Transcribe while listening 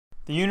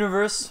The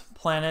universe,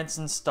 planets,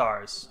 and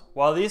stars.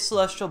 While these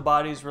celestial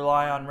bodies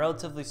rely on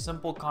relatively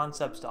simple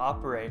concepts to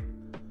operate,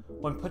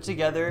 when put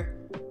together,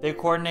 they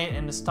coordinate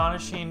in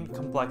astonishing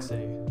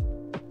complexity.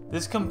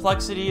 This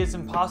complexity is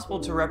impossible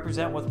to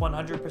represent with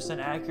 100%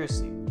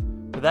 accuracy,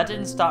 but that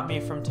didn't stop me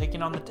from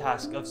taking on the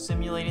task of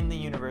simulating the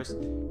universe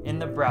in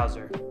the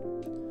browser.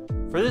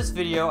 For this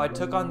video, I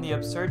took on the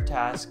absurd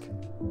task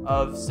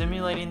of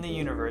simulating the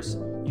universe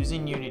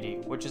using Unity,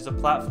 which is a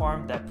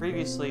platform that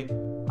previously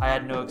I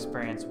had no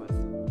experience with.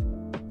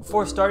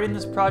 Before starting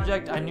this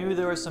project, I knew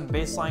there were some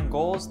baseline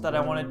goals that I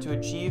wanted to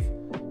achieve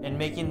in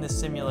making this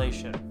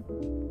simulation.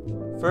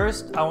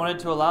 First, I wanted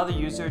to allow the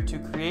user to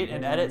create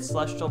and edit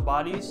celestial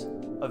bodies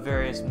of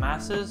various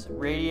masses,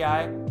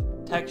 radii,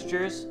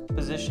 textures,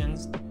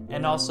 positions,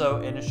 and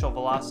also initial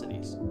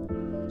velocities.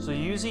 So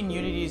using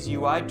Unity's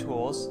UI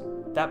tools,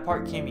 that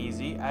part came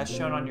easy, as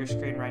shown on your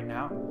screen right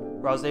now,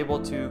 where I was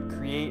able to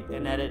create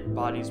and edit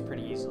bodies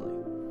pretty easily.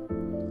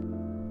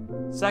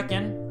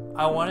 Second,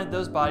 I wanted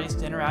those bodies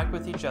to interact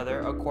with each other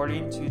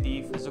according to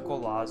the physical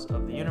laws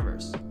of the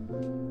universe,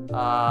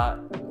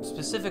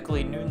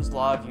 specifically Newton's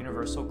law of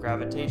universal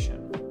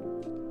gravitation.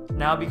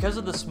 Now, because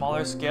of the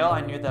smaller scale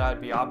I knew that I'd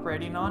be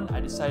operating on,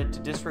 I decided to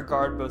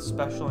disregard both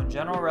special and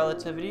general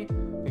relativity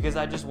because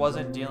I just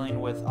wasn't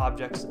dealing with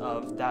objects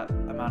of that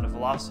amount of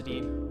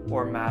velocity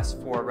or mass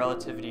for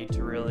relativity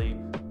to really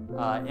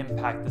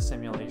impact the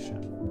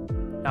simulation.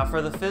 Now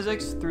for the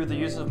physics, through the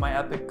use of my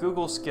epic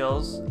Google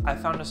skills, I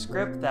found a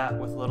script that,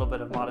 with a little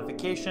bit of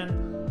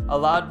modification,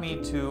 allowed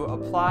me to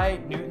apply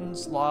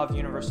Newton's law of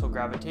universal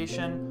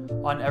gravitation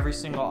on every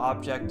single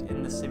object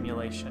in the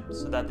simulation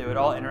so that they would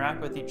all interact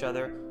with each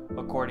other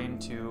according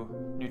to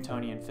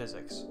Newtonian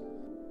physics.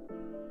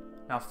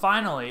 Now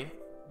finally,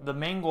 the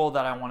main goal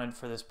that I wanted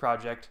for this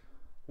project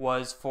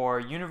was for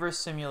Universe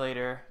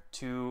Simulator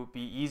to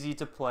be easy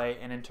to play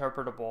and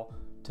interpretable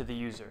to the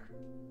user.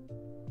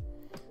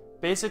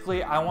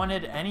 Basically, I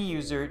wanted any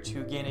user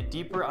to gain a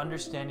deeper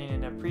understanding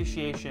and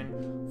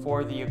appreciation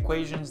for the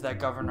equations that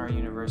govern our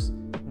universe,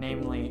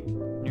 namely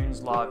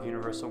Newton's law of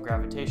universal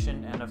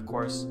gravitation and, of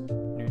course,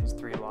 Newton's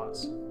three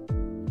laws.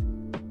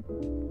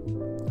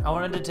 I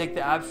wanted to take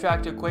the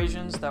abstract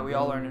equations that we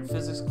all learned in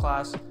physics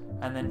class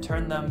and then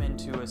turn them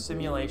into a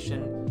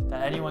simulation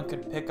that anyone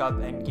could pick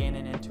up and gain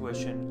an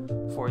intuition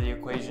for the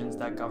equations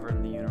that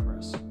govern the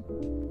universe.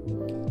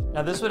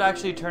 Now this would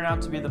actually turn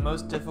out to be the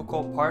most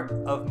difficult part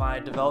of my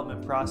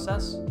development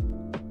process.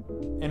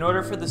 In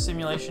order for the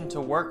simulation to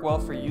work well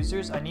for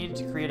users, I needed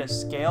to create a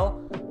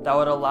scale that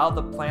would allow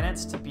the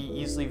planets to be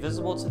easily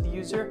visible to the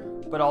user,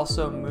 but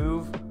also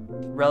move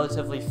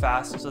relatively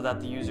fast so that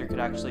the user could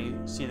actually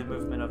see the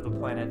movement of the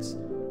planets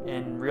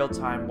in real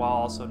time while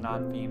also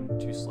not being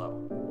too slow.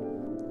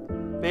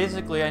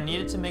 Basically, I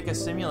needed to make a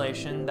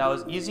simulation that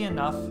was easy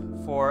enough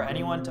for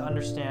anyone to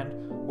understand,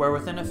 where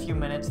within a few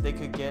minutes they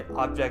could get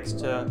objects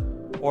to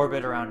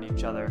orbit around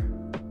each other.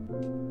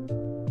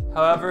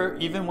 However,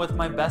 even with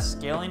my best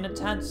scaling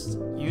attempts,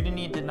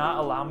 Udemy did not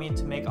allow me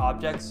to make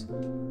objects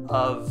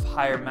of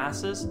higher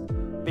masses.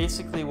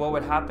 Basically, what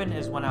would happen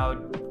is when I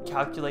would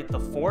calculate the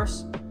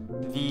force,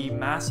 the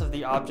mass of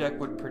the object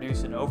would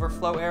produce an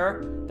overflow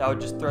error that would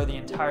just throw the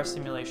entire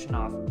simulation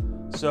off.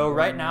 So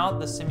right now,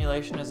 the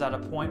simulation is at a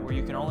point where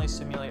you can only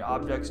simulate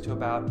objects to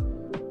about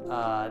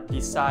the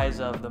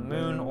size of the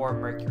moon or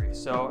Mercury,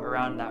 so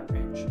around that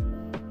range.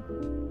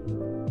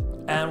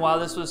 And while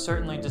this was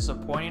certainly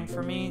disappointing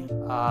for me,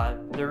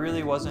 there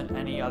really wasn't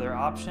any other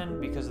option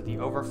because of the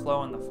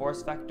overflow and the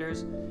force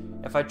vectors.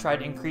 If I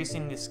tried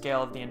increasing the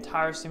scale of the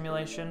entire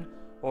simulation,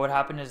 what would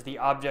happen is the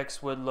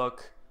objects would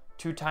look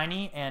too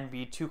tiny and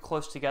be too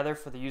close together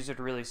for the user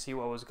to really see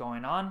what was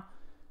going on.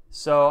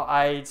 So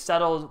I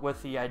settled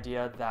with the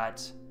idea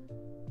that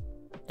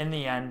in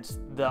the end,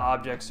 the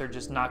objects are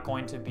just not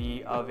going to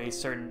be of a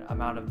certain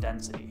amount of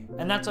density,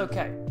 and that's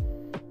okay.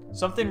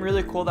 Something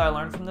really cool that I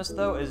learned from this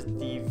though is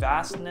the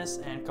vastness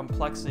and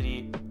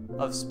complexity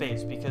of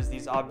space, because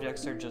these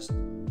objects are just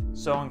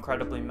so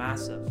incredibly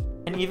massive.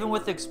 And even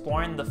with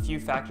exploring the few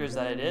factors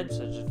that I did,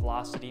 such as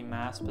velocity,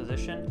 mass,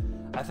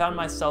 position, I found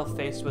myself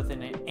faced with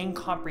an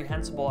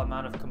incomprehensible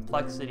amount of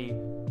complexity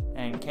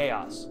and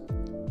chaos.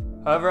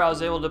 However, I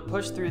was able to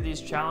push through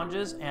these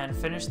challenges and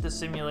finish the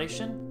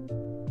simulation.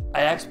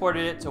 I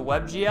exported it to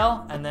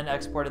WebGL and then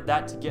exported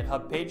that to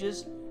GitHub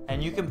pages,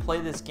 and you can play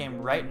this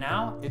game right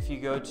now if you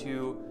go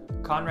to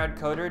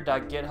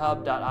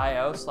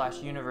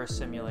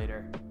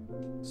conradcoder.github.io/universe-simulator.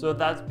 So with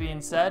that being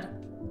said,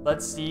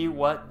 let's see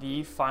what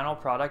the final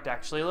product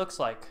actually looks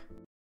like.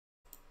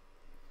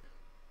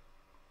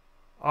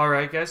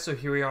 Alright guys, so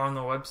here we are on the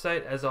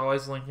website. As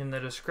always, link in the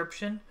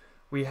description.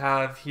 We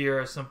have here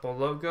a simple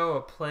logo,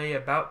 a play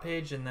about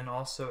page, and then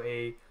also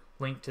a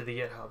link to the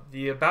GitHub.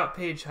 The about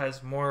page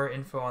has more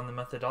info on the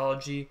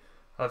methodology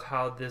of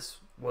how this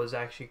was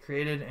actually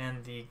created,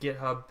 and the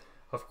GitHub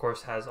of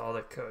course has all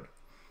the code.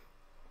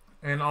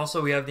 And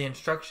also we have the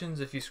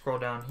instructions if you scroll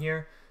down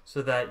here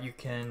so that you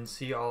can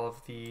see all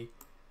of the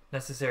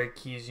necessary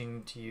keys you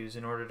need to use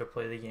in order to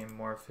play the game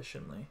more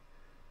efficiently.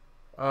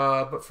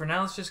 But for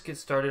now, let's just get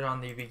started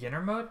on the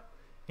beginner mode.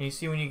 And you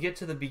see when you get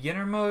to the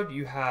beginner mode,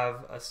 you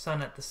have a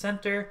sun at the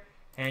center,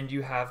 and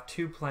you have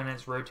 2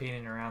 planets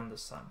rotating around the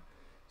sun.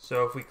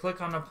 So if we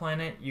click on a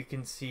planet, you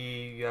can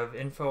see you have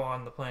info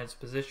on the planet's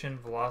position,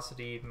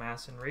 velocity,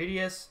 mass, and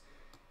radius.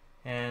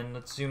 And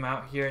let's zoom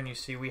out here, and you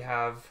see we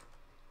have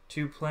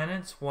 2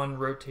 planets, one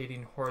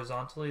rotating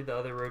horizontally, the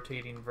other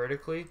rotating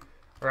vertically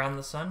around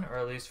the sun, or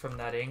at least from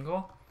that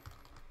angle.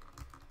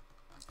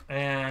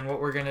 And what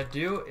we're going to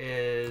do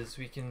is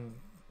we can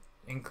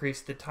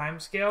increase the time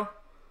scale.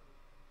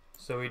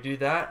 So we do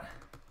that.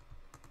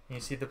 You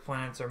see the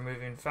planets are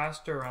moving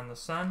faster around the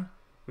sun.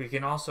 We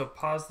can also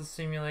pause the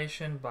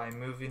simulation by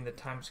moving the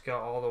time scale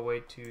all the way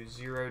to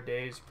 0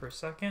 days per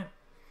second.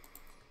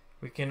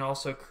 We can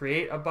also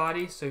create a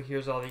body. So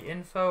here's all the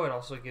info. It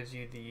also gives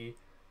you the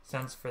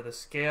sense for the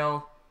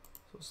scale.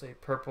 So we'll say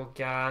purple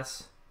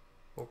gas.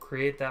 We'll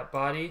create that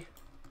body.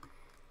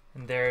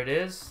 And there it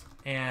is.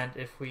 And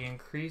if we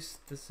increase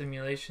the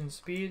simulation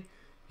speed,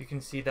 you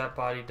can see that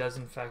body does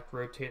in fact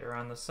rotate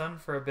around the sun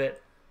for a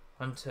bit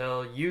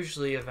until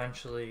usually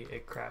eventually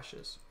it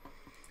crashes.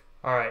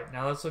 Alright,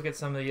 now let's look at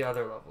some of the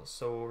other levels.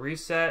 So we'll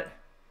reset,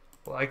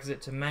 we'll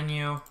exit to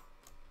menu.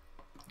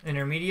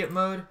 Intermediate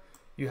mode,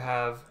 you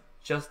have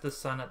just the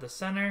sun at the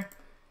center,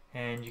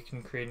 and you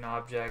can create an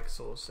object.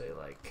 So we'll say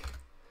like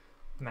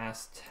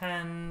mass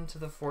 10 to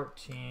the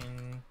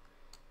 14.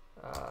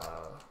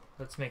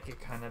 Let's make it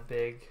kind of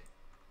big.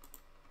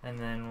 And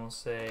then we'll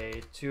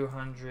say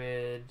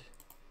 200,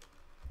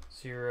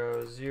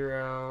 0,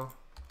 0,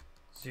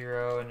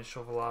 0.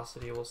 Initial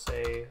velocity, we'll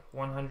say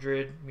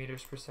 100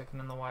 meters per second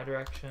in the y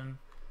direction.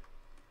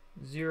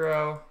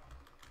 0.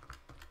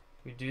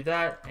 We do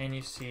that, and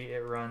you see it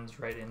runs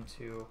right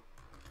into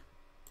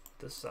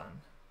the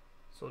sun.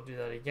 So we'll do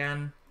that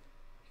again.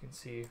 You can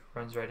see it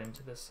runs right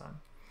into the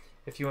sun.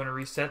 If you want to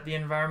reset the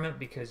environment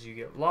because you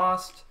get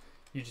lost,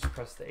 you just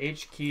press the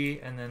H key,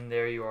 and then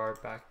there you are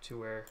back to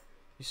where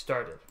you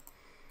started.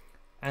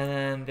 And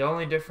then the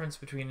only difference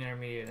between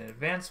intermediate and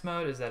advanced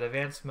mode is that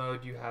advanced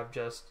mode you have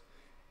just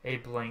a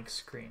blank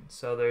screen.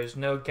 So there's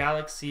no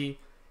galaxy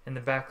in the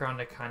background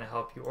to kind of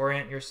help you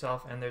orient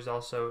yourself, and there's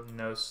also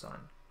no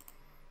sun.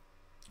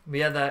 But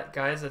yeah, that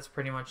guys, that's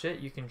pretty much it.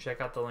 You can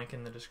check out the link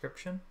in the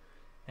description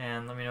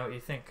and let me know what you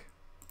think.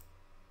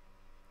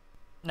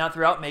 Now,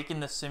 throughout making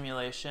this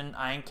simulation,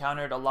 I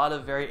encountered a lot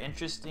of very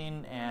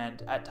interesting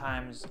and at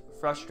times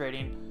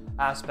frustrating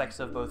aspects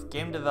of both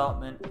game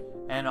development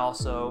and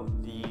also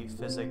the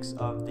physics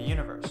of the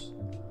universe.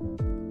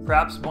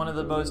 Perhaps one of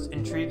the most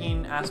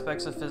intriguing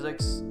aspects of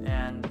physics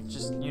and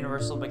just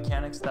universal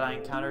mechanics that I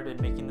encountered in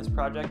making this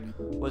project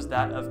was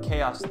that of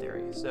chaos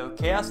theory. So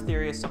chaos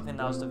theory is something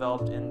that was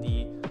developed in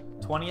the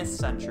 20th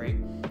century,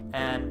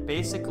 and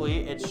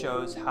basically it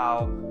shows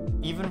how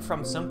even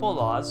from simple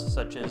laws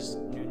such as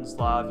Newton's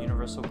law of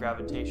universal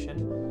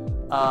gravitation,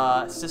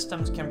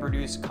 systems can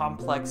produce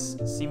complex,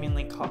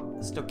 seemingly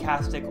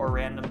stochastic or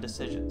random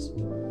decisions.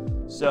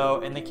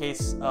 So in the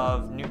case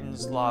of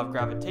Newton's law of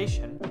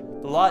gravitation,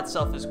 the law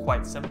itself is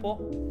quite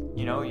simple.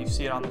 You know, you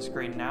see it on the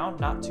screen now,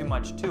 not too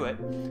much to it.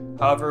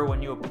 However,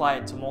 when you apply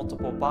it to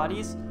multiple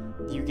bodies,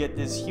 you get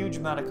this huge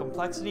amount of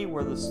complexity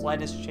where the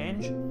slightest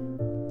change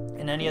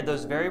in any of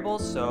those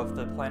variables, so if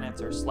the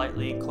planets are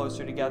slightly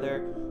closer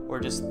together or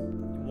just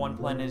one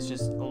planet is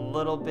just a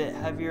little bit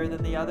heavier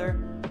than the other,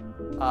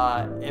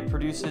 it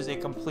produces a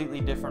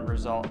completely different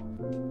result.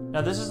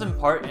 Now this is in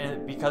part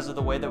because of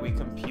the way that we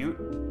compute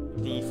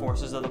the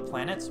forces of the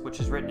planets, which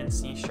is written in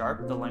C#,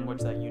 the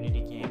language that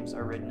Unity games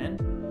are written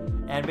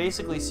in. And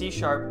basically C#,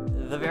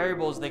 the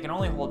variables, they can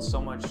only hold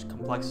so much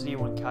complexity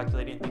when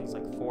calculating things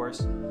like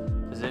force,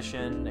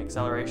 position,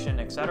 acceleration,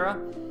 etc.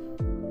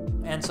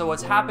 And so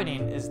what's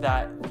happening is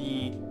that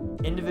the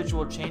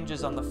individual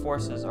changes on the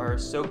forces are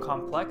so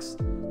complex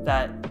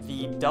that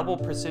the double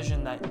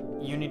precision that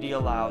Unity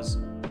allows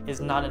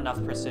is not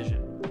enough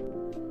precision.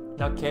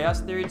 Now, chaos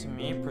theory to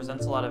me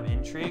presents a lot of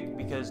intrigue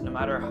because no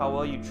matter how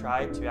well you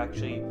try to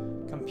actually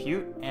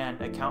compute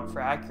and account for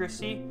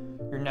accuracy,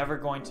 you're never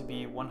going to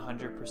be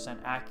 100%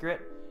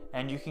 accurate,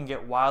 and you can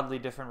get wildly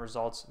different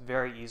results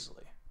very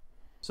easily.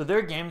 So there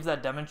are games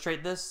that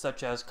demonstrate this,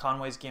 such as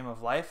Conway's Game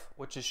of Life,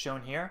 which is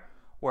shown here,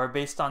 where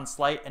based on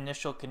slight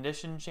initial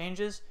condition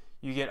changes,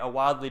 you get a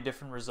wildly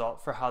different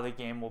result for how the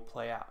game will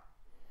play out.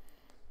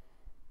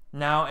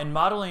 Now, in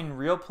modeling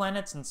real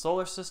planets and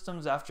solar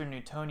systems after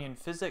Newtonian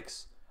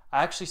physics,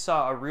 I actually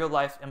saw a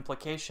real-life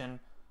implication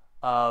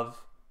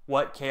of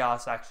what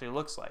chaos actually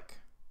looks like.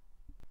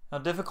 Now,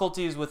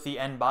 difficulties with the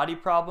n-body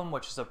problem,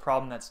 which is a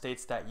problem that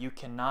states that you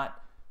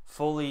cannot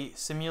fully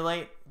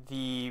simulate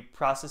the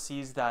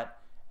processes that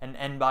an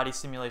n-body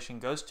simulation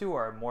goes to,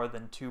 or more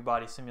than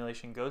 2-body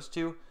simulation goes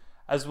to,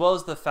 as well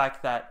as the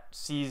fact that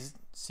C#'s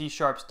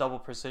double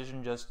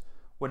precision just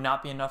would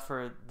not be enough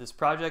for this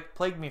project,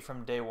 plagued me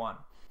from day one.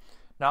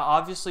 Now,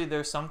 obviously,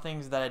 there's some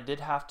things that I did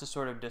have to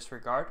sort of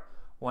disregard,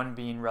 one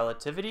being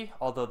relativity,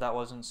 although that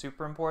wasn't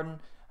super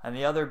important, and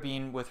the other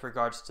being with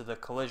regards to the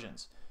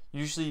collisions.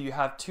 Usually you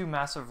have two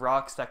massive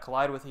rocks that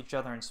collide with each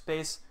other in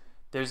space.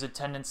 there's a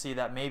tendency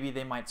that maybe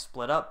they might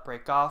split up,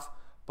 break off,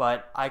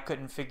 but I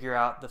couldn't figure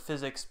out the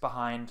physics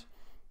behind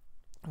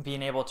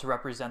being able to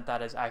represent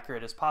that as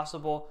accurate as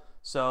possible,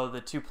 so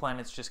the two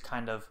planets just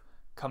kind of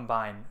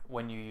combine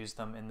when you use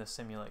them in the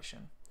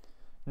simulation.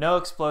 No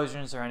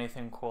explosions or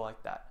anything cool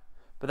like that.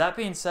 But that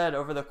being said,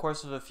 over the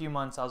course of a few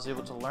months, I was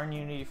able to learn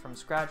Unity from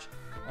scratch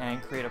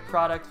and create a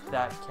product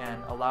that can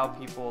allow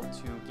people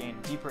to gain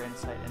deeper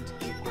insight into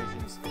the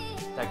equations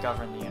that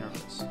govern the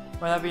universe.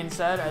 With that being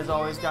said, as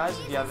always guys,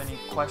 if you have any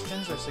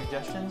questions or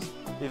suggestions,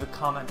 leave a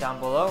comment down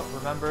below.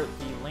 Remember,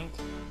 the link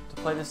to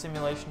play the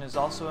simulation is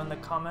also in the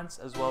comments,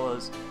 as well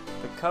as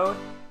the code.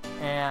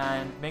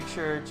 And make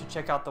sure to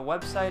check out the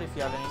website if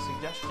you have any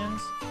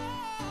suggestions.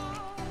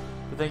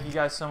 But thank you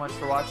guys so much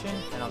for watching,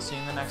 and I'll see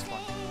you in the next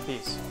one.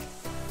 Peace.